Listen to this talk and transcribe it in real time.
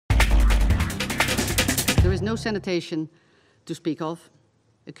is no sanitation to speak of.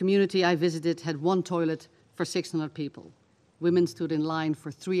 A community I visited had one toilet for 600 people. Women stood in line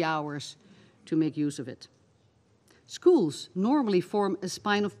for 3 hours to make use of it. Schools normally form a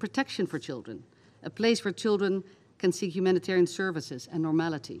spine of protection for children, a place where children can seek humanitarian services and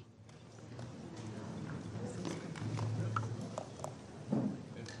normality.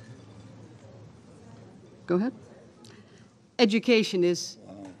 Go ahead. Education is...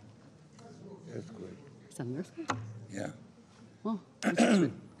 Wow. Earthquake. Is that an earthquake? Yeah. Oh,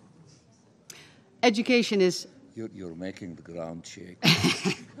 education is... You're making the ground shake.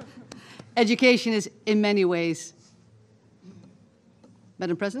 Education is in many ways...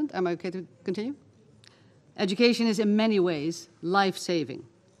 Madam President, am I okay to continue? Education is in many ways life-saving,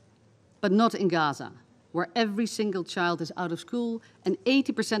 but not in Gaza, where every single child is out of school and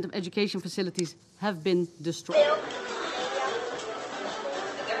 80% of education facilities have been destroyed.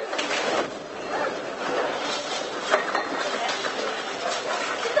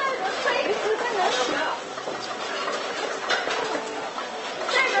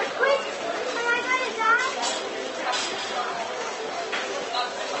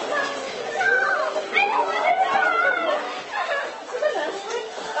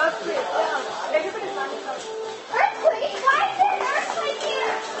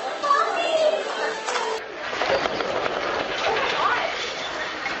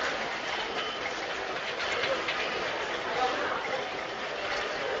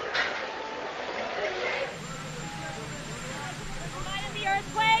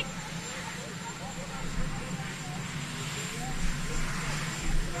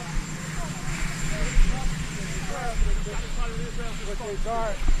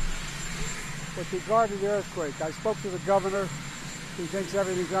 With regard to the earthquake, I spoke to the governor. He thinks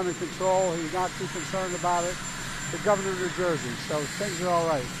everything's under control. He's not too concerned about it. The governor of New Jersey, so things are all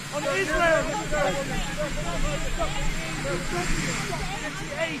right. On Israel,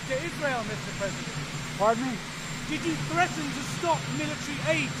 aid to Israel, Mr. President. Pardon me? Did you threaten to stop military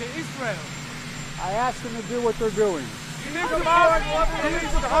aid to Israel? I asked them to do what they're doing. You need the power to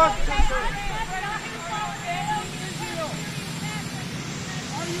release the hostages.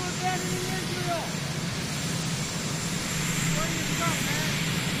 Are you abandoning Israel? Where do you stop, man?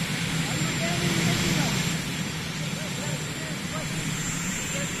 Are you abandoning Israel?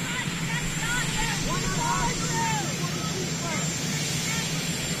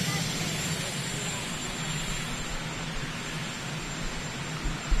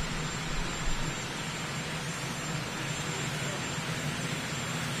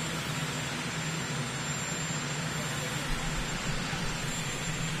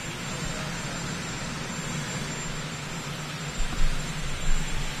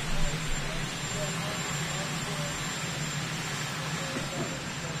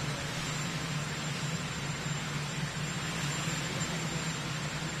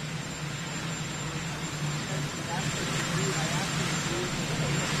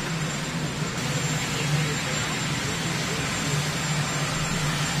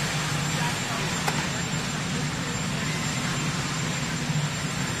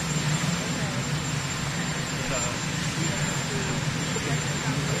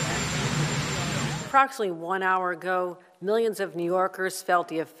 Approximately 1 hour ago, millions of New Yorkers felt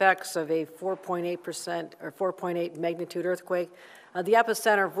the effects of a 4.8% or 4.8 magnitude earthquake, the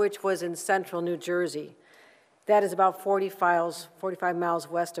epicenter of which was in central New Jersey. That is about 45 miles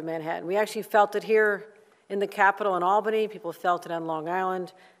west of Manhattan. We actually felt it here in the capital in Albany. People felt it on Long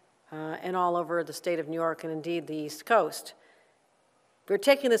Island and all over the state of New York and indeed the East Coast. We're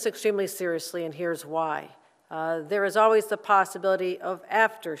taking this extremely seriously, and here's why. There is always the possibility of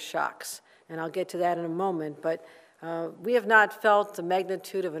aftershocks, and I'll get to that in a moment, but we have not felt the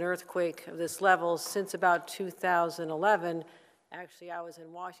magnitude of an earthquake of this level since about 2011. Actually, I was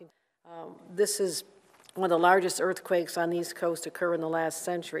in Washington. This is one of the largest earthquakes on the East Coast to occur in the last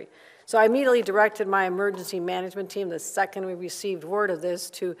century. So I immediately directed my emergency management team, the second we received word of this,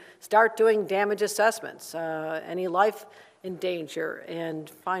 to start doing damage assessments, any life in danger, and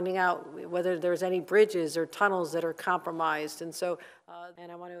finding out whether there's any bridges or tunnels that are compromised. And so,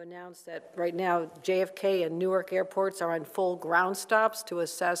 and I want to announce that right now JFK and Newark airports are on full ground stops to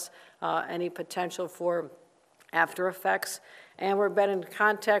assess any potential for after effects. And we've been in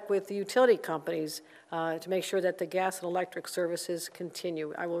contact with the utility companies to make sure that the gas and electric services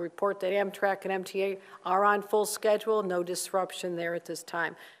continue. I will report that Amtrak and MTA are on full schedule, no disruption there at this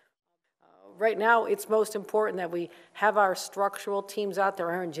time. Right now, it's most important that we have our structural teams out there,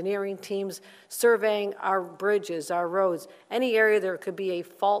 our engineering teams, surveying our bridges, our roads, any area there could be a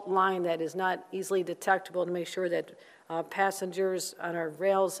fault line that is not easily detectable to make sure that passengers on our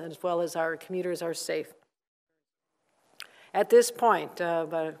rails as well as our commuters are safe. At this point,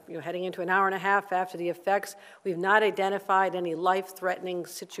 heading into an hour and a half after the effects, we've not identified any life-threatening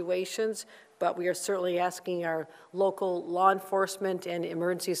situations, but we are certainly asking our local law enforcement and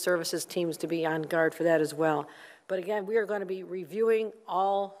emergency services teams to be on guard for that as well. But again, we are going to be reviewing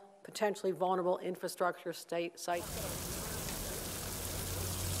all potentially vulnerable infrastructure sites.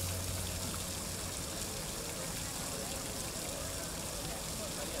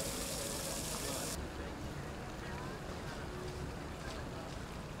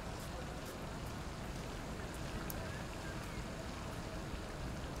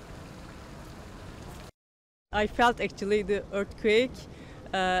 I felt actually the earthquake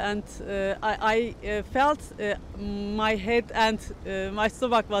and I felt my head and my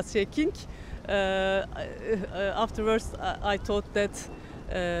stomach was shaking. Afterwards I thought that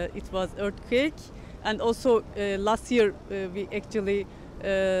it was earthquake, and also last year we actually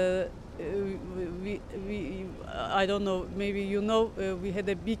I don't know, maybe you know, we had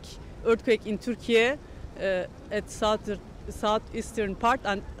a big earthquake in Turkey at southeastern part,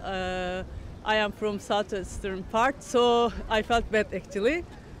 and I am from southeastern part, so I felt bad actually.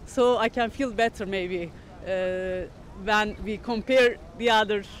 So I can feel better maybe when we compare the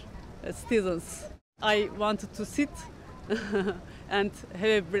other students. I wanted to sit and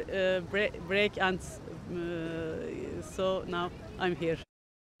have a break, and so now I'm here.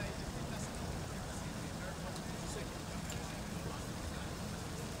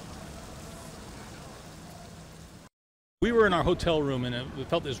 We were in our hotel room and we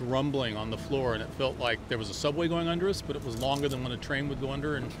felt this rumbling on the floor, and it felt like there was a subway going under us, but it was longer than when a train would go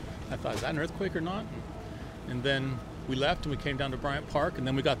under, and I thought, is that an earthquake or not? And then we left and we came down to Bryant Park, and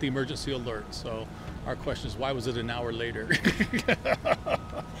then we got the emergency alert. So our question is, why was it an hour later? And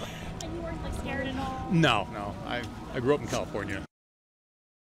you weren't like scared at all? No. I grew up in California.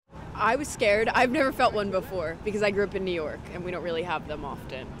 I was scared. I've never felt one before because I grew up in New York and we don't really have them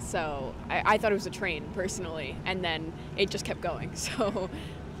often. So I thought it was a train personally, and then it just kept going. So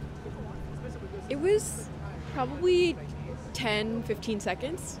it was probably 10, 15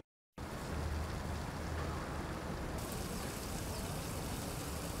 seconds.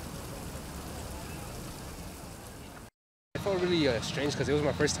 I felt really strange because it was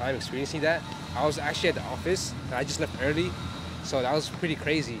my first time experiencing that. I was actually at the office and I just left early, so that was pretty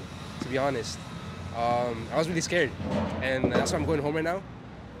crazy, to be honest. I was really scared, and that's why I'm going home right now.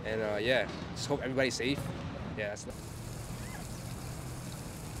 And yeah, just hope everybody's safe. Yeah, that's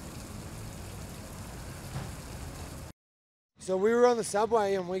So we were on the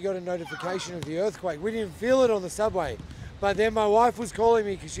subway and we got a notification of the earthquake. We didn't feel it on the subway, but then my wife was calling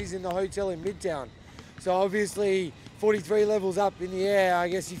me because she's in the hotel in Midtown. So obviously 43 levels up in the air, I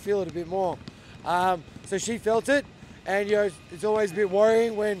guess you feel it a bit more. So she felt it, and you know, it's always a bit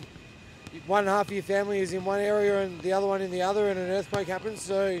worrying when one half of your family is in one area and the other one in the other, and an earthquake happens.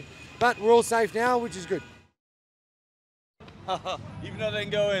 So, but we're all safe now, which is good. Even though they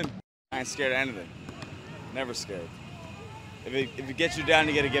didn't go in. I ain't scared of anything. Never scared. If it gets you down,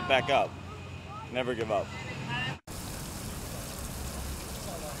 you got to get back up. Never give up.